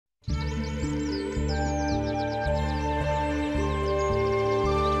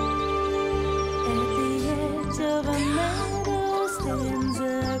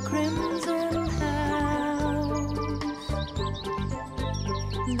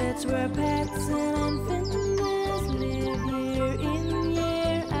That's where Pettson and Findus live year in,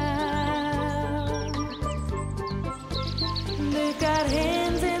 year out. They've got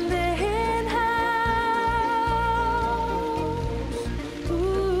hens in the hen house.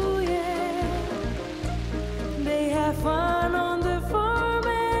 Ooh, yeah. They have fun on the farm,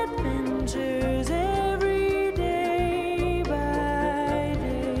 adventures every day by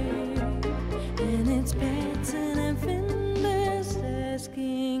day. And it's Pettson and Findus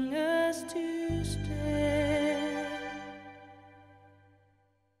asking us to stay.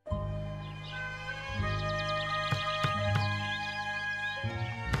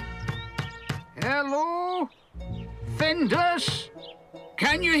 Hello? Findus?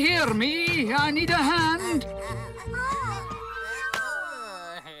 Can you hear me? I need a hand.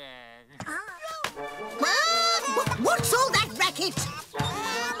 What's all that racket?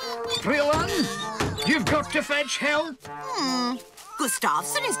 Krillin, you've got to fetch help.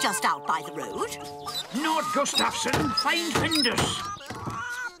 Gustafsson is just out by the road. Not Gustafsson, find Findus.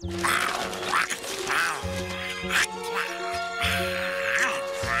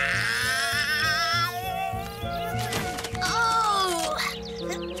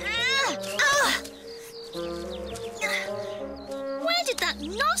 Where did that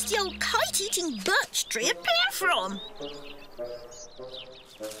nasty old kite-eating birch tree appear from?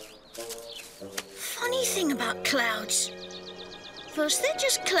 Funny thing about clouds. First they're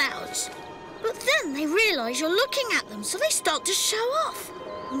just clouds, but then they realise you're looking at them, so they start to show off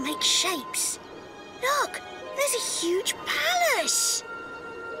and make shapes. Look, there's a huge palace.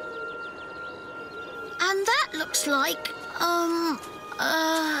 And that looks like, Krillin?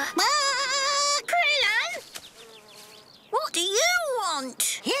 What do you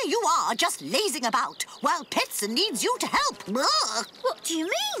want? Here you are, just lazing about, while Pettson needs you to help. What do you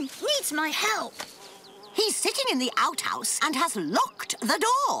mean, needs my help? He's sitting in the outhouse and has locked the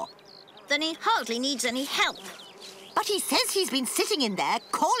door. Then he hardly needs any help. But he says he's been sitting in there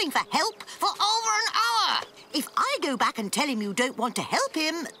calling for help for over an hour. If I go back and tell him you don't want to help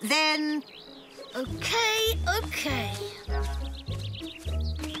him, then... Okay.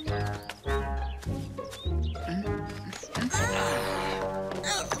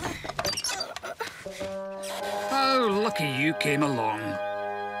 How lucky you came along.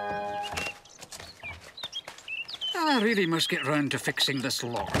 I really must get round to fixing this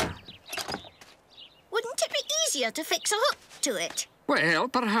lock. Wouldn't it be easier to fix a hook to it? Well,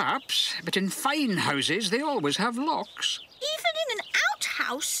 perhaps, but in fine houses they always have locks. Even in an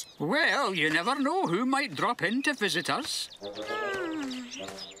outhouse? Well, you never know who might drop in to visit us.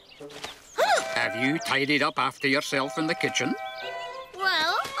 Have you tidied up after yourself in the kitchen?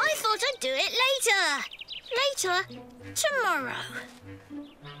 Well, I thought I'd do it later. Later, tomorrow.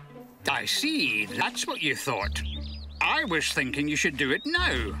 I see, that's what you thought. I was thinking you should do it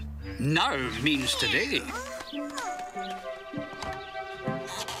now. Now means today.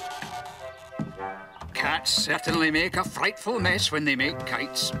 Cats certainly make a frightful mess when they make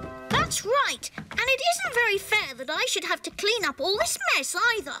kites. That's right. And it isn't very fair that I should have to clean up all this mess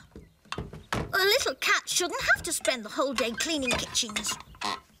either. A little cat shouldn't have to spend the whole day cleaning kitchens.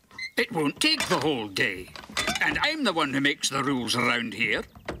 It won't take the whole day. And I'm the one who makes the rules around here.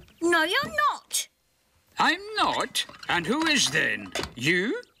 No, you're not. I'm not? And who is then?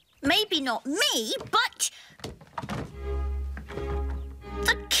 You? Maybe not me, but...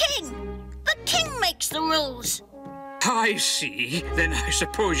 the king. The king makes the rules. I see. Then I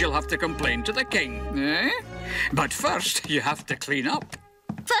suppose you'll have to complain to the king, eh? But first, you have to clean up.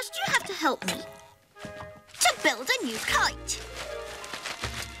 First, you have to help me to build a new kite.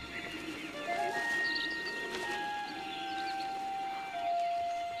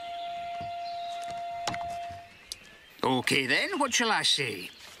 OK, then, what shall I say?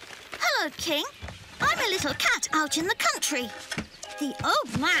 Hello, King. I'm a little cat out in the country. The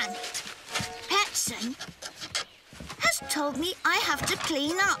old man, Pettson, has told me I have to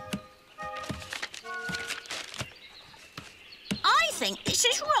clean up. I think this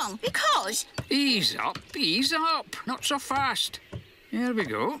is wrong because... Ease up, not so fast. Here we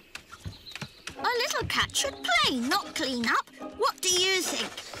go. A little cat should play, not clean up. What do you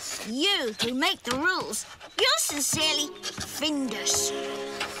think? You who make the rules. You're sincerely Findus.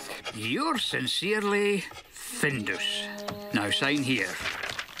 You're sincerely Findus. Now sign here.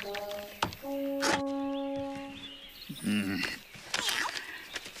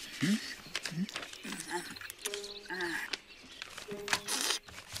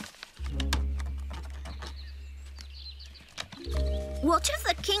 What if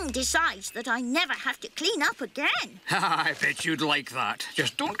the king decides that I never have to clean up again? I bet you'd like that.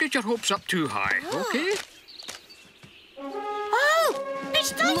 Just don't get your hopes up too high, OK? Oh, it's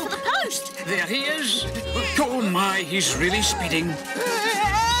It's time for the post. There he is. Oh my, he's really speeding.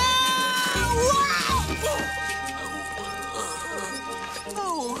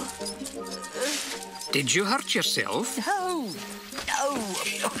 Did you hurt yourself? No,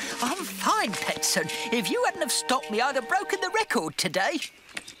 I'm fine, Pettson. If you hadn't have stopped me, I'd have broken the record today.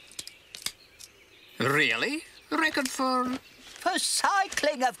 Really? Record for... For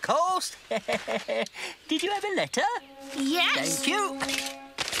cycling, of course. Did you have a letter? Yes. Thank you.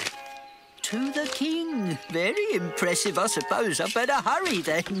 To the king. Very impressive, I suppose. I better hurry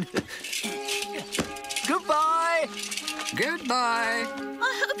then. Goodbye. Goodbye.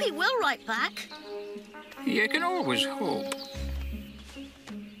 I hope he will write back. You can always hope.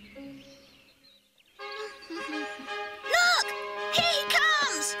 Look! Here he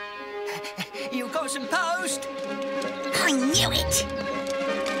comes! You got some post? I knew it!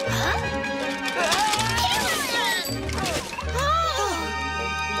 Huh?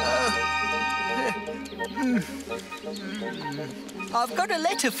 I've got a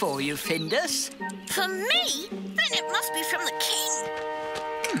letter for you, Findus. For me? Then it must be from the king.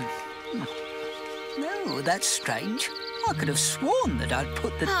 No, that's strange. I could have sworn that I'd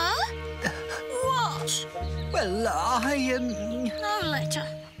put the... Huh? What? Well, I, No letter.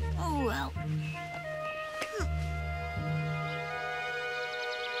 Oh, well.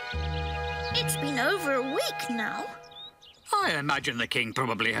 It's been over a week now. I imagine the king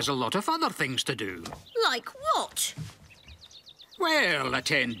probably has a lot of other things to do. Like what? Well,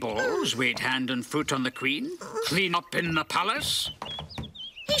 attend balls, wait hand and foot on the queen, clean up in the palace.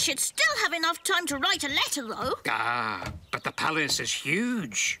 He should still have enough time to write a letter, though. Ah, but the palace is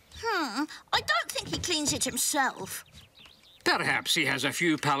huge. I don't think he cleans it himself. Perhaps he has a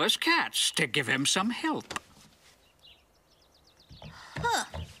few palace cats to give him some help. Huh.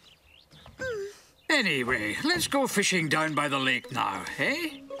 Anyway, let's go fishing down by the lake now,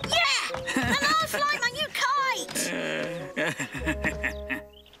 eh? Yeah! And I'll fly my new kite!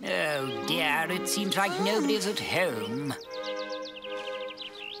 Oh, dear, it seems like nobody's at home.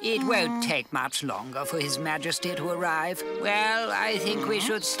 It won't take much longer for His Majesty to arrive. Well, I think we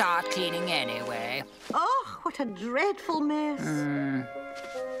should start cleaning anyway. Oh, what a dreadful mess.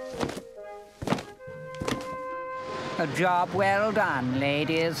 A job well done,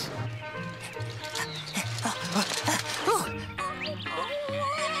 ladies.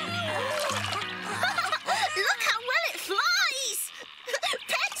 Look how well it flies!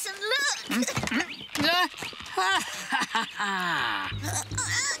 Pettson, look!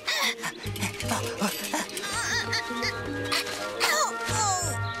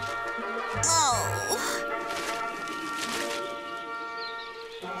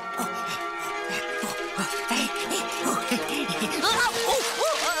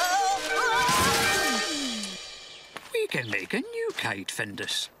 We can make a new kite,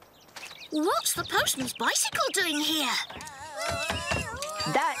 Findus. What's the postman's bicycle doing here?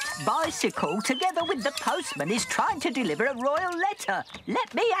 That bicycle, together with the postman, is trying to deliver a royal letter.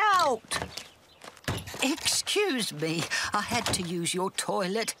 Let me out! Excuse me, I had to use your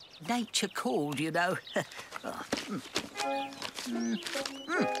toilet. Nature called, you know.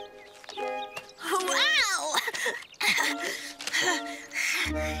 Wow!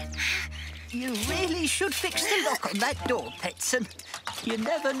 You really should fix the lock on that door, Pettson. You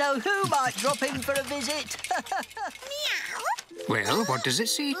never know who might drop in for a visit. Meow. Well, what does it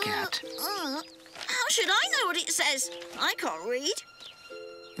say, Cat? How should I know what it says? I can't read.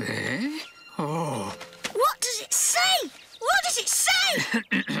 Eh? Oh. What does it say? What does it say?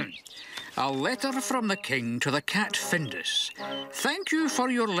 A letter from the king to the cat Findus. Thank you for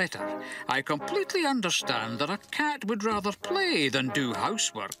your letter. I completely understand that a cat would rather play than do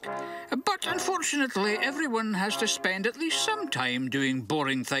housework. But unfortunately, everyone has to spend at least some time doing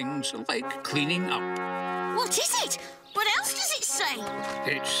boring things like cleaning up. What is it? What else does it say?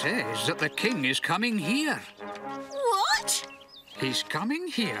 It says that the king is coming here. What? He's coming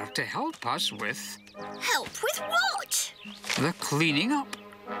here to help us with Help with what? the cleaning up.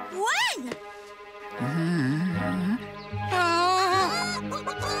 When?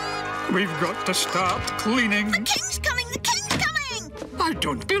 We've got to start cleaning. The king's coming! The king's coming! I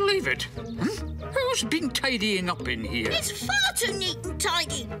don't believe it. Who's been tidying up in here? It's far too neat and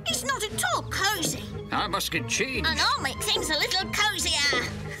tidy. It's not at all cosy. I must get changed. And I'll make things a little cozier.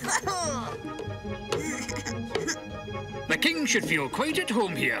 The king should feel quite at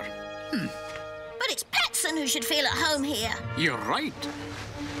home here. But it's Pettson who should feel at home here. You're right.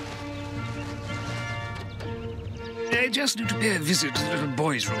 I just need to pay a visit to the little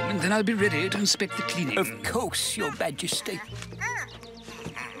boy's room, and then I'll be ready to inspect the cleaning. Of course, Your Majesty.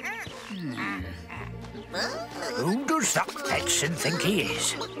 Who does does that Pettson think he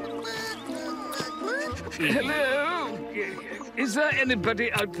is? Hello? Is there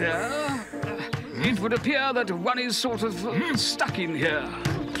anybody out there? It would appear that one is sort of stuck in here.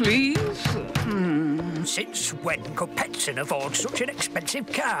 Please? Since when could Pettson afford such an expensive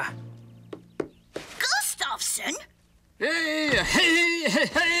car? Gustafsson? Hey, hey, hey,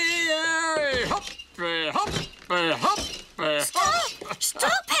 hey, hop, hop, hop, Stop!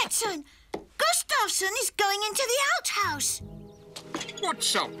 Stop, Pettson! Gustafsson is going into the outhouse.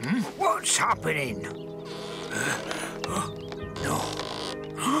 What's up? What's happening? No.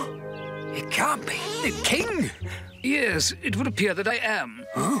 It can't be. The king! Yes, it would appear that I am.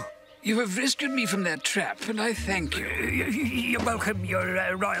 You have rescued me from that trap, and I thank you. You're welcome,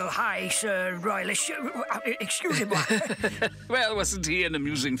 your Royal Highness, Royalish... excuse me. Well, wasn't he an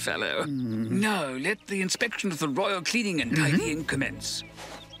amusing fellow? Now, let the inspection of the royal cleaning and tidying commence.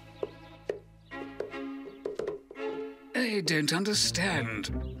 I don't understand.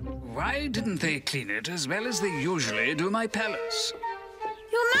 Why didn't they clean it as well as they usually do my palace?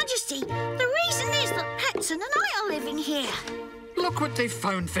 Your Majesty, the reason is that Pettson and I are living here. Look what they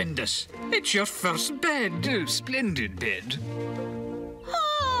found, Findus. It's your first bed. Oh, splendid bed.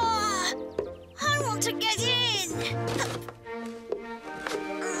 Ah, I want to get in.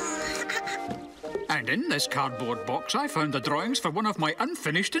 And in this cardboard box, I found the drawings for one of my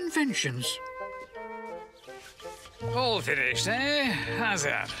unfinished inventions. All finished, eh? How's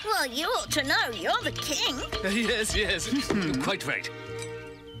that? Well, you ought to know. You're the king. Yes, yes. Quite right.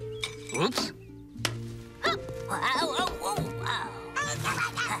 Oops.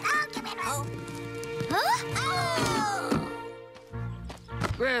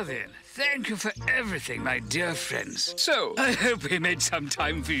 Well then, thank you for everything, my dear friends. So, I hope we made some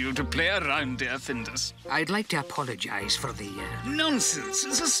time for you to play around, dear Findus. I'd like to apologise for the... Nonsense.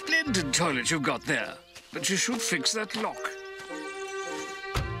 It's a splendid toilet you've got there. But you should fix that lock.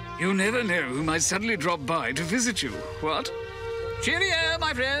 You never know who might suddenly drop by to visit you. What? Cheerio,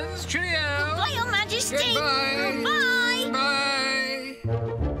 my friends. Cheerio. Goodbye, Your Majesty. Goodbye. Goodbye.